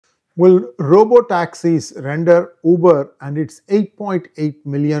Will robotaxis render Uber and its 8.8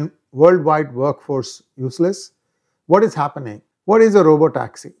 million worldwide workforce useless? What is happening? What is a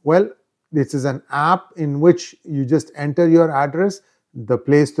robotaxi? Well, this is an app in which you just enter your address, the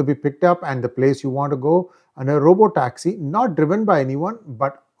place to be picked up and the place you want to go, and a robotaxi, not driven by anyone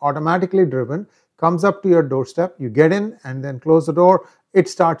but automatically driven, comes up to your doorstep. You get in and then close the door. It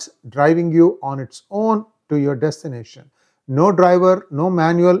starts driving you on its own to your destination. No driver, no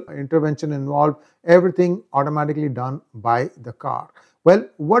manual intervention involved, everything automatically done by the car. Well,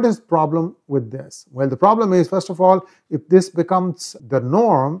 what is the problem with this? Well, the problem is, first of all, if this becomes the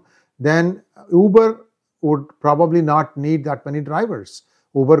norm, then Uber would probably not need that many drivers.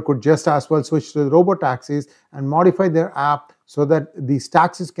 Uber could just as well switch to the robotaxis and modify their app so that these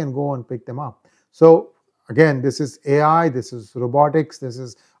taxis can go and pick them up. So again, this is AI, this is robotics, this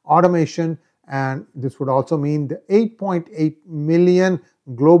is automation, and this would also mean the 8.8 million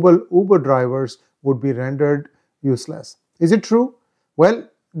global Uber drivers would be rendered useless. Is it true? Well,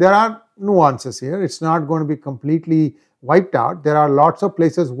 there are nuances here. It's not going to be completely wiped out. There are lots of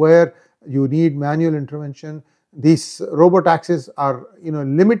places where you need manual intervention. These robotaxis are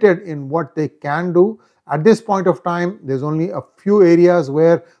limited in what they can do. At this point of time, there's only a few areas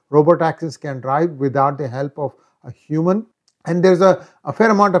where robotaxis can drive without the help of a human. And there's a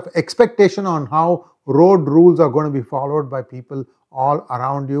fair amount of expectation on how road rules are going to be followed by people all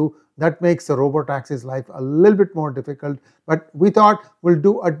around you. That makes the robotaxi's life a little bit more difficult. But we thought we'll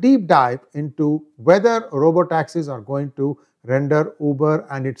do a deep dive into whether robotaxis are going to render Uber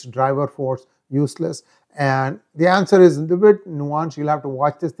and its driver force useless. And the answer is a little bit nuanced. You'll have to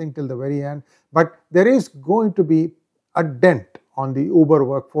watch this thing till the very end. But there is going to be a dent on the Uber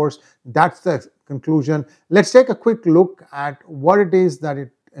workforce. That's the conclusion. Let's take a quick look at what it is that it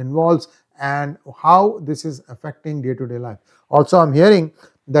involves and how this is affecting day-to-day life. Also, I'm hearing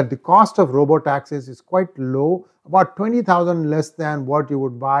that the cost of robotaxis is quite low, about 20,000 less than what you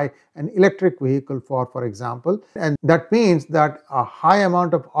would buy an electric vehicle for example. And that means that a high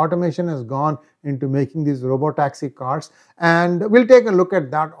amount of automation has gone into making these robotaxi cars, and we'll take a look at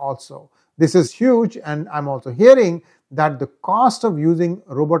that also. This is huge, and I'm also hearing that the cost of using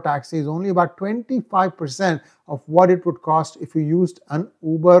robotaxi is only about 25% of what it would cost if you used an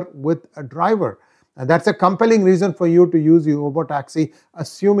Uber with a driver. And that's a compelling reason for you to use the robotaxi,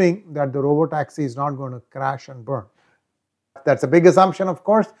 assuming that the robotaxi is not going to crash and burn. That's a big assumption, of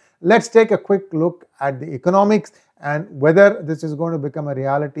course. Let's take a quick look at the economics and whether this is going to become a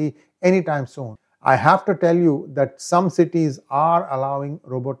reality anytime soon. I have to tell you that some cities are allowing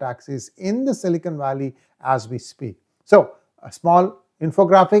robotaxis in the Silicon Valley as we speak. So, a small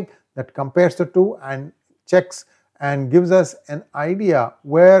infographic that compares the two and checks and gives us an idea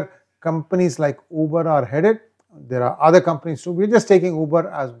where companies like Uber are headed. There are other companies too. We're just taking Uber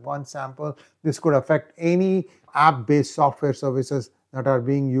as one sample. This could affect any app-based software services that are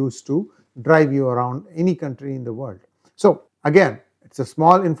being used to drive you around any country in the world. So again, it's a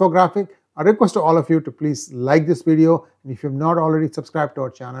small infographic. A request to all of you to please like this video, and if you have not already subscribed to our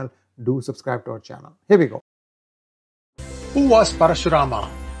channel, do subscribe to our channel. Here we go. Who was Parshurama,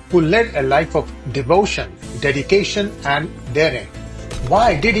 who led a life of devotion, dedication and daring?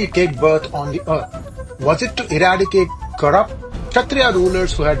 Why did he take birth on the earth? Was it to eradicate corrupt Kshatriya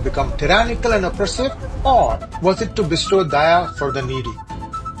rulers who had become tyrannical and oppressive, or was it to bestow daya for the needy?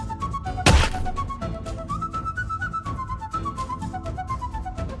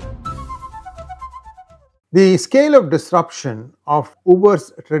 The scale of disruption of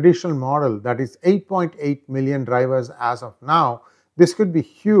Uber's traditional model, that is 8.8 million drivers as of now, this could be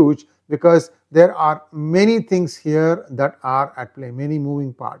huge because there are many things here that are at play, many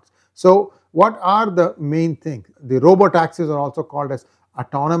moving parts. So what are the main things? The robotaxis are also called as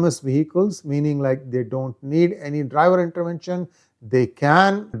autonomous vehicles, meaning like they don't need any driver intervention. They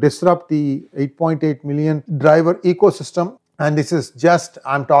can disrupt the 8.8 million driver ecosystem. And this is just,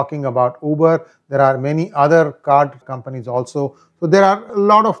 I'm talking about Uber. There are many other car companies also. So there are a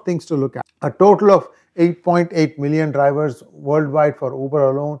lot of things to look at. A total of 8.8 million drivers worldwide for Uber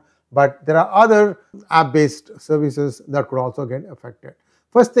alone. But there are other app-based services that could also get affected.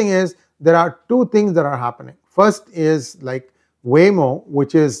 First thing is, there are two things that are happening. First is like Waymo,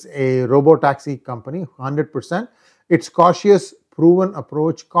 which is a robotaxi company, 100%. Its cautious, proven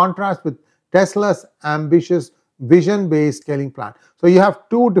approach contrasts with Tesla's ambitious vision-based scaling plan. So you have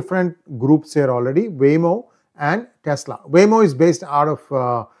two different groups here already, Waymo and Tesla. Waymo is based out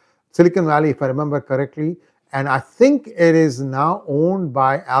of Silicon Valley, if I remember correctly, and I think it is now owned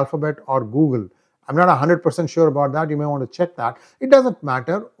by Alphabet or Google. I'm not 100% sure about that. You may want to check that. It doesn't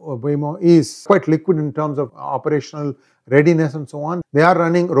matter. Waymo is quite liquid in terms of operational readiness and so on. They are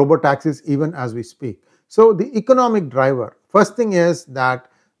running robotaxis even as we speak. So the economic driver, first thing is that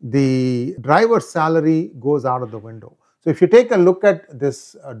the driver's salary goes out of the window. So if you take a look at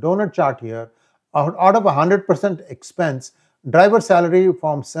this donut chart here, out of 100% expense, driver salary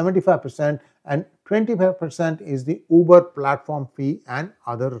forms 75% and 25% is the Uber platform fee and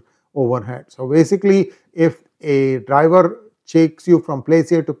other overhead. So basically, if a driver takes you from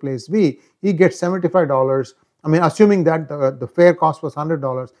place A to place B, he gets $75. I mean, assuming that the fare cost was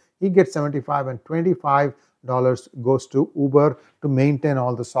 $100, he gets $75 and $25 goes to Uber to maintain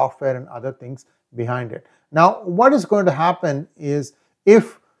all the software and other things behind it. Now, what is going to happen is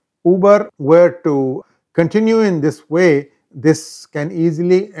if Uber were to continue in this way, this can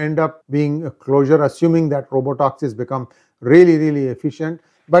easily end up being a closure, assuming that robotaxis become really, really efficient.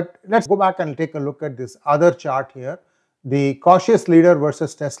 But let's go back and take a look at this other chart here, the cautious leader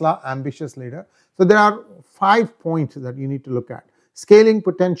versus Tesla ambitious leader. So there are 5 points that you need to look at. Scaling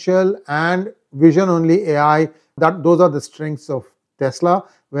potential and vision only AI, those are the strengths of Tesla,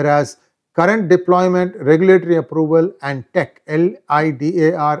 whereas current deployment, regulatory approval and tech,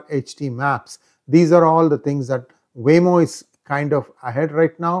 LIDARHT maps, these are all the things that Waymo is kind of ahead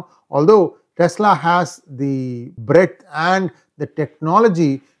right now. Although Tesla has the breadth and the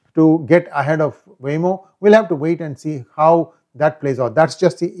technology to get ahead of Waymo, we'll have to wait and see how that plays out. That's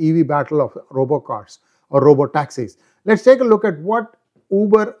just the EV battle of robocars or robotaxis. Let's take a look at what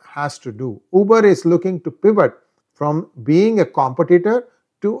Uber has to do. Uber is looking to pivot from being a competitor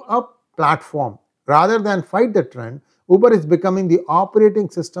to a platform. Rather than fight the trend, Uber is becoming the operating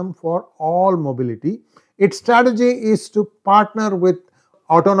system for all mobility. Its strategy is to partner with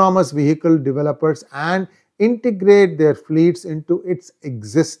autonomous vehicle developers and integrate their fleets into its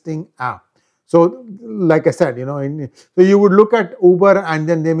existing app. So like I said, so you would look at Uber and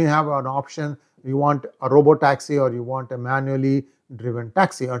then they may have an option. You want a robotaxi or you want a manually driven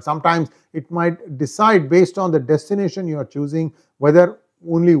taxi, or sometimes it might decide based on the destination you are choosing whether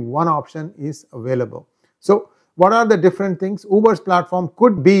only one option is available. So what are the different things? Uber's platform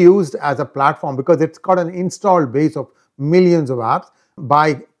could be used as a platform because it's got an installed base of millions of apps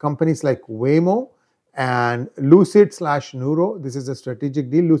by companies like Waymo and Lucid/Nuro. This is a strategic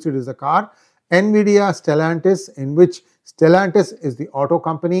deal. Lucid is a car. NVIDIA, Stellantis, in which Stellantis is the auto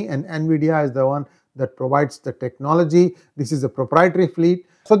company and NVIDIA is the one that provides the technology. This is a proprietary fleet.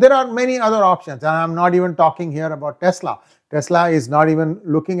 So there are many other options, and I'm not even talking here about Tesla. Tesla is not even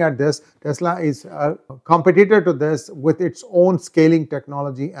looking at this. Tesla is a competitor to this with its own scaling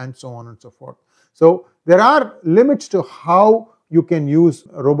technology and so on and so forth. So there are limits to how you can use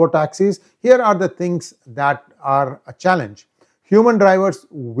robotaxis. Here are the things that are a challenge. Human drivers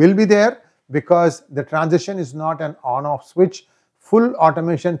will be there because the transition is not an on-off switch. Full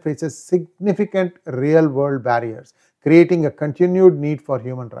automation faces significant real-world barriers, creating a continued need for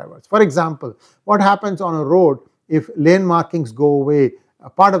human drivers. For example, what happens on a road if lane markings go away a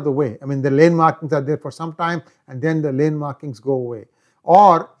part of the way? I mean, the lane markings are there for some time and then the lane markings go away.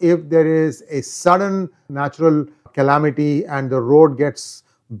 Or if there is a sudden natural calamity and the road gets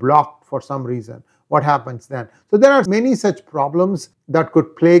blocked for some reason, what happens then? So there are many such problems that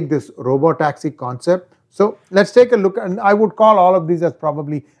could plague this robotaxi concept. So let's take a look, and I would call all of these as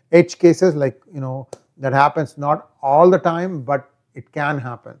probably edge cases, like, that happens not all the time, but it can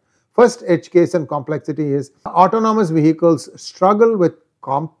happen. First edge case and complexity is autonomous vehicles struggle with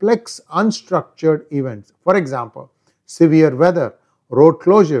complex unstructured events. For example, severe weather, road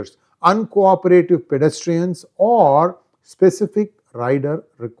closures, uncooperative pedestrians, or specific rider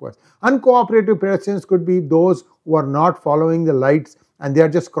requests. Uncooperative pedestrians could be those who are not following the lights and they are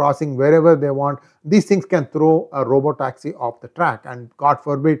just crossing wherever they want. These things can throw a robotaxi off the track, and God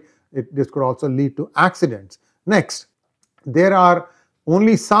forbid, this could also lead to accidents. Next, there are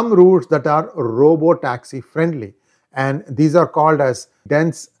only some routes that are robotaxi friendly, and these are called as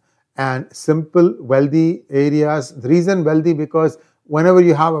dense and simple wealthy areas. The reason wealthy, because whenever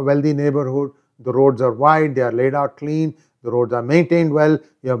you have a wealthy neighborhood, the roads are wide, they are laid out clean, the roads are maintained well,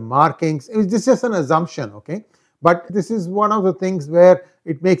 you have markings. This is just an assumption, okay? But this is one of the things where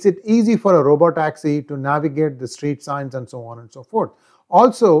it makes it easy for a robotaxi to navigate the street signs and so on and so forth.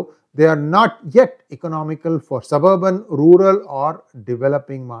 Also, they are not yet economical for suburban, rural or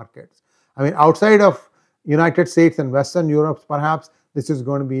developing markets. I mean, outside of United States and Western Europe, perhaps this is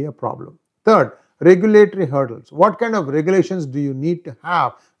going to be a problem. Third, regulatory hurdles. What kind of regulations do you need to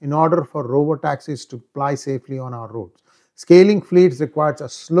have in order for robotaxis to fly safely on our roads? Scaling fleets requires a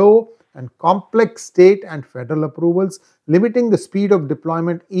slow and complex state and federal approvals, limiting the speed of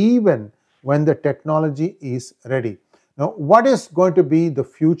deployment even when the technology is ready. Now, what is going to be the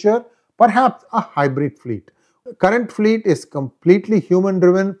future? Perhaps a hybrid fleet. Current fleet is completely human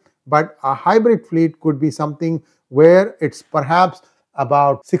driven, but a hybrid fleet could be something where it's perhaps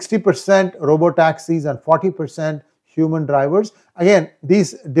about 60% robotaxis and 40% human drivers. Again,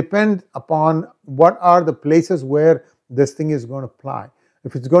 these depend upon what are the places where this thing is going to apply.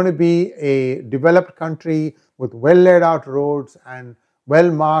 If it's going to be a developed country with well laid out roads and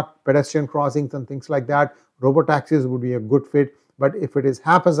well marked pedestrian crossings and things like that, robotaxis would be a good fit. But if it is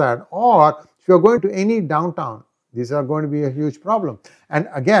haphazard, or if you're going to any downtown, these are going to be a huge problem. And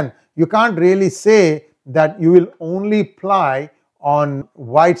again, you can't really say that you will only ply on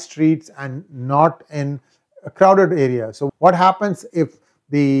wide streets and not in a crowded area. So what happens if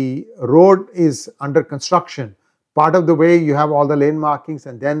the road is under construction? Part of the way you have all the lane markings,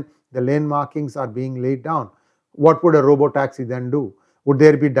 and then the lane markings are being laid down. What would a robotaxi then do? Would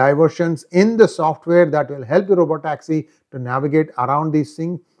there be diversions in the software that will help the robotaxi to navigate around these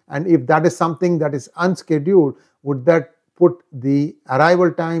things? And if that is something that is unscheduled, would that put the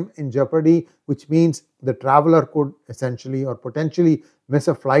arrival time in jeopardy, which means the traveler could essentially or potentially miss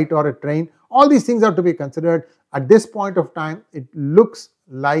a flight or a train? All these things are to be considered. At this point of time, it looks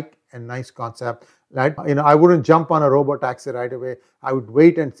like a nice concept. Right? I wouldn't jump on a robotaxi right away. I would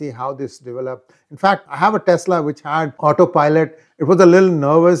wait and see how this developed. In fact, I have a Tesla which had autopilot. It was a little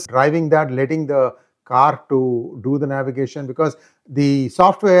nervous driving that, letting the car to do the navigation, because the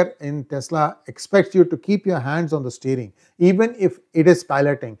software in Tesla expects you to keep your hands on the steering. Even if it is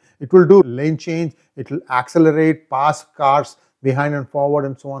piloting, it will do lane change, it will accelerate, pass cars behind and forward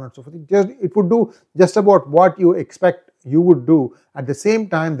and so on and so forth. It would do just about what you expect you would do. At the same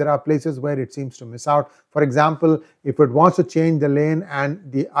time, there are places where it seems to miss out. For example, if it wants to change the lane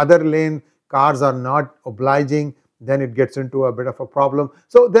and the other lane cars are not obliging, then it gets into a bit of a problem.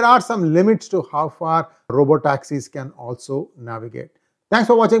 So there are some limits to how far robotaxis can also navigate. Thanks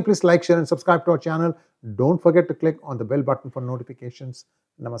for watching. Please like, share and subscribe to our channel. Don't forget to click on the bell button for notifications.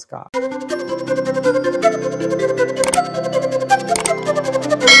 Namaskar.